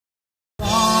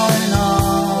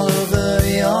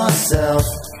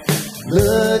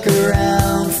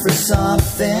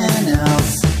something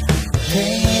else.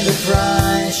 Pay the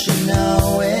price, you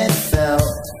know it felt.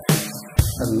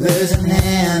 A losing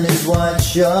hand is what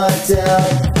you're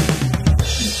dealt.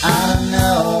 I don't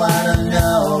know, I don't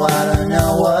know, I don't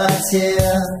know what's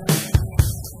here.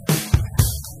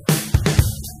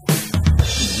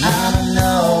 I don't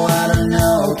know, I don't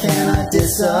know, can I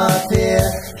disappear?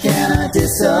 Can I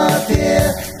disappear?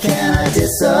 Can I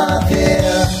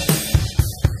disappear?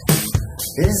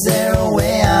 Is there a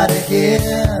way out of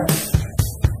here?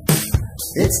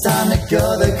 It's time to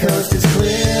go, the coast is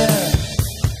clear.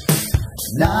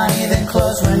 Not even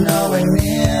close, we're nowhere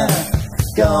near.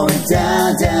 Going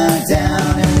down, down,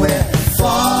 down, and we're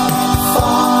falling,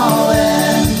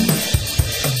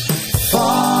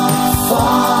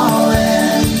 falling,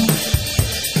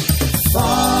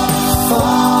 falling,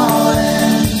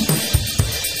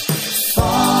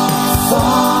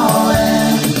 falling.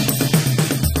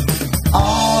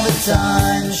 All the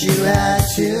times you had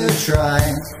to try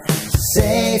to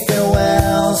say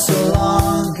farewell, so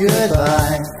long,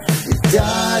 goodbye. It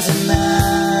doesn't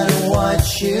matter what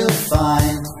you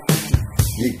find,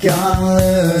 you're gonna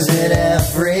lose it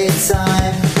every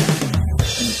time.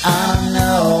 And I don't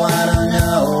know, I don't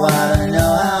know, I don't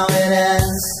know how it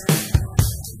ends.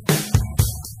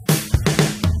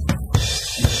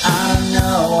 And I don't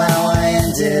know how I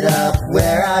ended up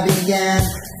where I began.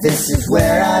 This is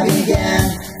where I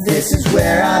began, this is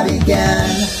where I began.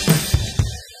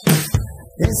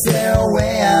 Is there a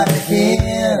way out of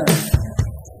here?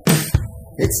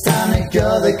 It's time to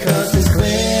go, the coast is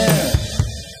clear.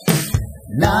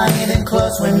 Not even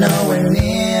close, we're nowhere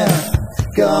near.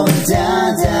 Going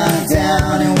down, down,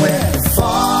 down, and we're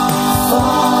falling,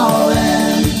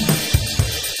 falling,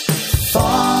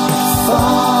 falling,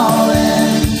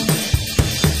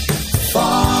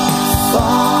 falling,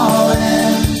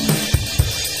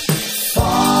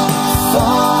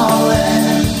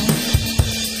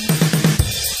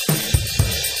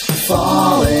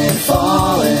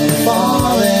 falling, falling,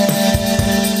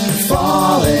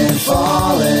 falling, falling,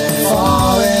 falling,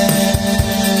 falling,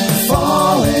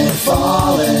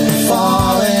 falling,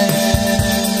 falling,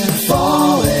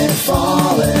 falling,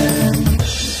 falling.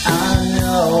 I don't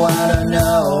know, I don't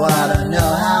know, I don't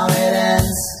know how it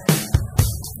ends.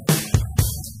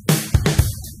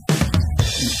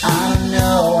 I don't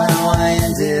know how I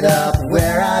ended up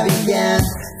where I began.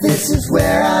 This is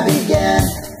where I began,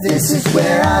 this is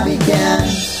where I began.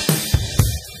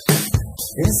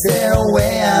 Is there a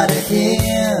way out of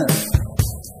here?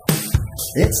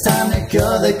 It's time to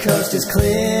go, the coast is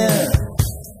clear.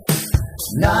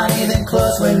 Not even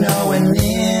close, we're nowhere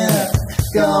near.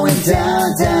 Going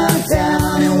down, down,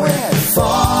 down, and we're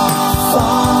falling.